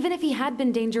 Even if he had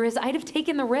been dangerous, I'd have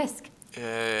taken the risk.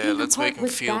 Yeah, Being let's apart make him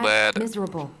was feel that bad.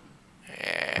 miserable.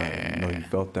 I didn't know you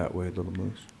felt that way, little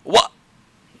moose. What?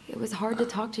 It was hard to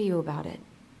talk to you about it.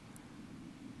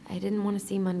 I didn't want to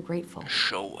seem ungrateful.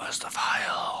 Show us the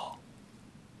file.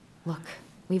 Look,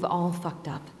 we've all fucked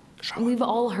up. Show And we've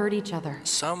all hurt each other.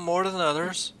 Some more than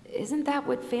others. Isn't that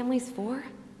what family's for?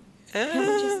 Can't we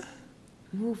just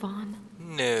move on?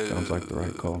 No. Sounds like the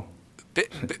right call.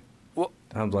 What?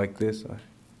 Times like this,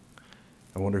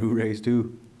 I wonder who raised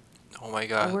who. Oh my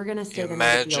god. We're gonna stay the night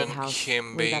at the old Imagine house.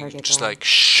 him We better being get just going. like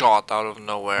shot out of You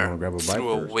nowhere wanna grab a bite through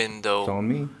a first? window. It's on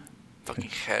me. Fucking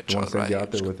Don't want headshot to send right you here.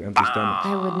 out there with empty stomach.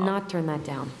 I would not turn that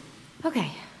down.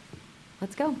 Okay,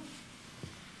 let's go.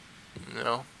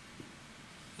 No?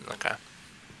 Okay.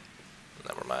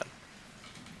 Never mind.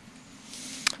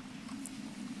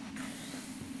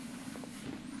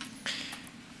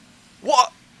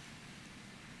 What?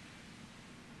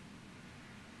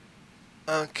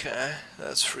 Okay,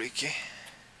 that's freaky.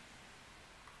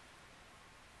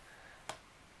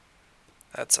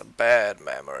 That's a bad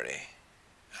memory.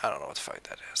 I don't know what the fuck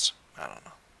that is. I don't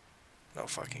know. No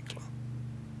fucking clue.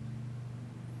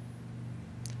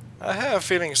 I have a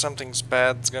feeling something's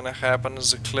bad's gonna happen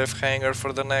as a cliffhanger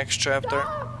for the next chapter.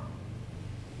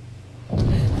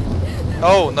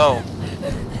 Oh no!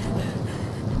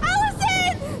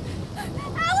 Allison!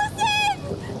 Allison!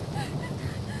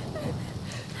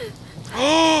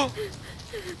 Oh!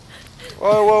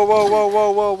 Whoa, whoa, whoa, whoa,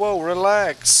 whoa, whoa, whoa!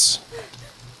 Relax.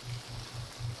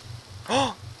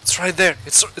 Oh, it's right there.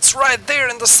 It's right there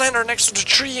in the center, next to the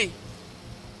tree.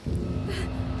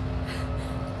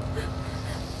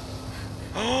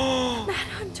 Oh!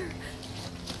 Manhunter.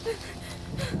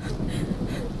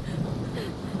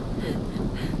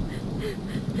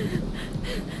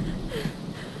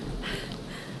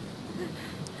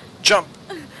 Jump!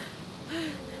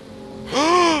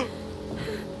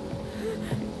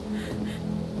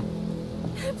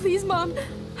 Please, Mom.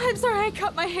 I'm sorry I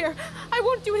cut my hair. I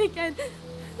won't do it again.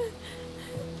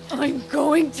 I'm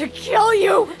going to kill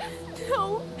you!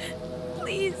 No.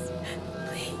 Please.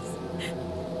 Please.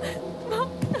 Mom,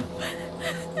 no.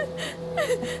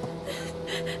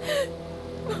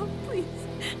 Mom, please.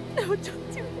 No,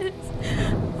 don't do this.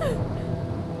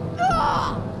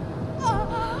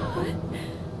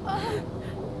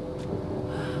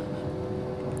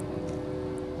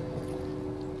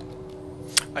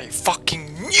 I fucking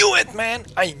knew it, man!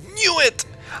 I knew it!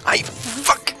 I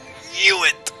fucking knew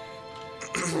it!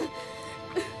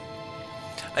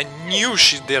 I knew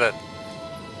she did it.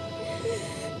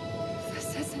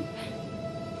 This isn't...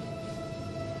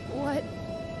 What?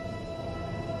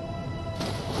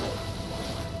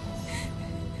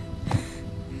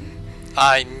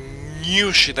 I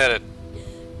knew she did it.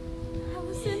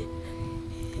 Allison?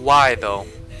 Why though?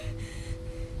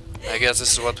 I guess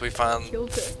this is what we found.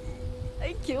 Killed her.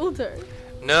 I killed her.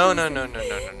 No, no, no, no,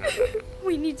 no, no, no, no.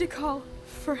 We need to call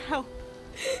for help.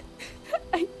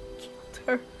 I killed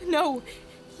her. No,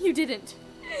 you didn't.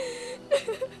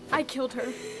 I killed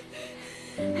her.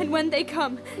 And when they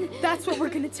come, that's what we're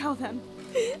gonna tell them.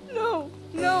 No,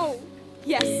 no.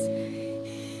 Yes.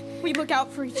 We look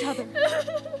out for each other.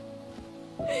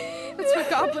 That's what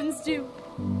goblins do.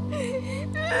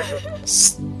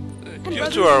 You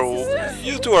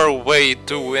two are way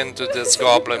too into this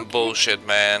goblin bullshit,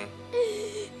 man.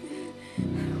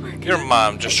 Your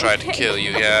mom just tried to kill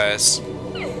you guys.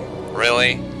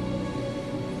 Really?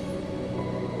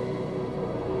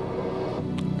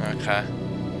 Okay.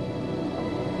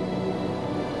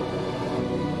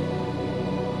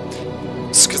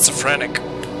 Schizophrenic.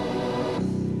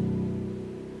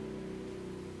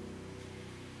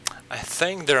 I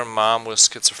think their mom was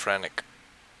schizophrenic.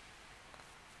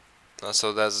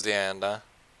 So that's the end, huh?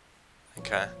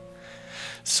 Okay.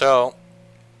 So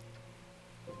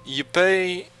you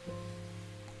pay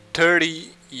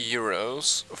 30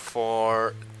 euros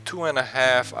for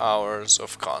 2.5 hours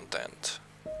of content.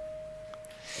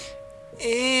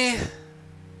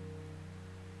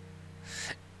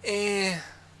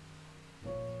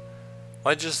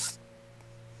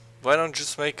 Why don't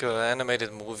just make an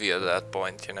animated movie at that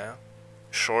point, you know?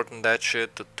 Shorten that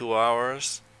shit to 2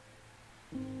 hours.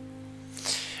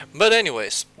 But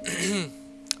anyways,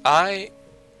 I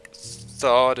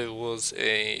thought it was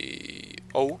a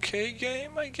okay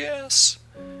game, I guess.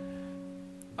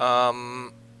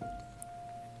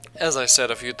 As I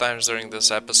said a few times during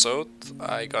this episode,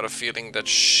 I got a feeling that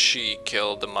she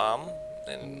killed the mom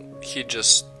and he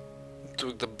just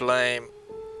took the blame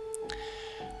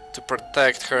to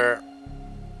protect her.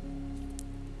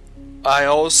 I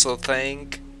also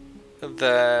think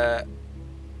that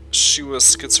she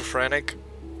was schizophrenic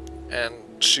and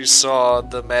she saw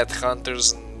the Mad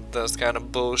Hunters and that kind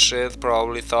of bullshit,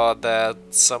 probably thought that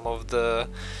some of the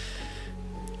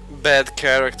bad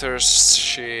characters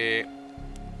she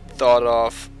thought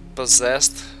of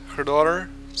possessed her daughter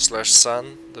slash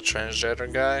son, the transgender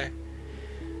guy,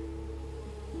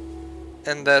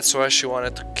 and that's why she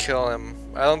wanted to kill him.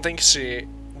 I don't think she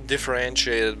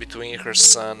differentiated between her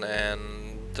son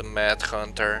and the Mad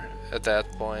Hunter at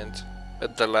that point,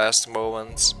 at the last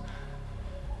moments.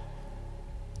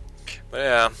 But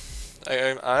yeah,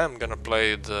 I am gonna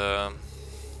play the...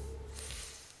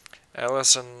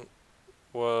 Allison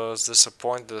was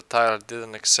disappointed that Tyler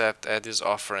didn't accept Eddie's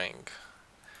offering.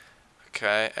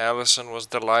 Okay, Allison was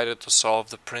delighted to solve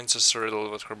the princess riddle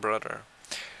with her brother.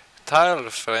 Tyler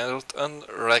felt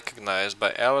unrecognized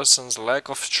by Allison's lack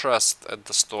of trust at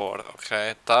the store.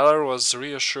 Okay, Tyler was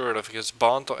reassured of his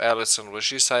bond to Allison when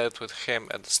she sided with him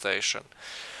at the station.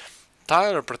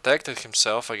 Tyler protected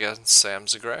himself against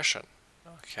Sam's aggression.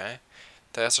 Okay.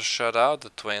 Tessa shut out the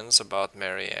twins about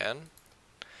Marianne.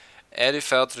 Eddie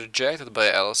felt rejected by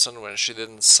Allison when she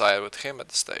didn't side with him at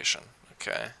the station.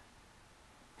 Okay.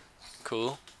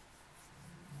 Cool.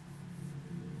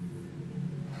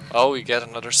 Oh, we get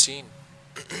another scene.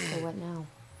 So what now?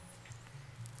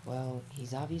 Well,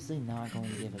 he's obviously not going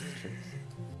to give us the truth.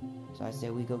 So I say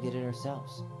we go get it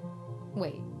ourselves.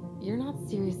 Wait, you're not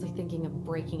seriously thinking of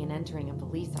breaking and entering a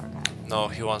police archive? No,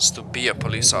 he wants to be a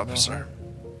police officer.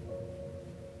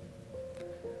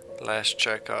 Last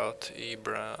checkout, E.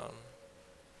 Brown.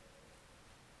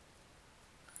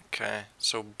 Okay,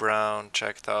 so Brown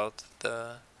checked out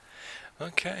the...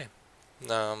 Okay.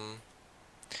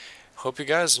 Hope you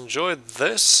guys enjoyed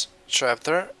this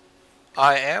chapter.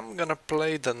 I am gonna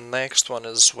play the next one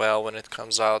as well when it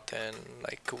comes out in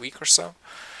like a week or so.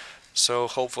 So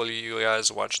hopefully you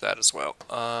guys watch that as well.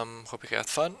 Hope you had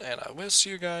fun, and I will see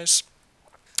you guys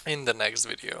in the next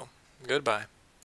video. Goodbye.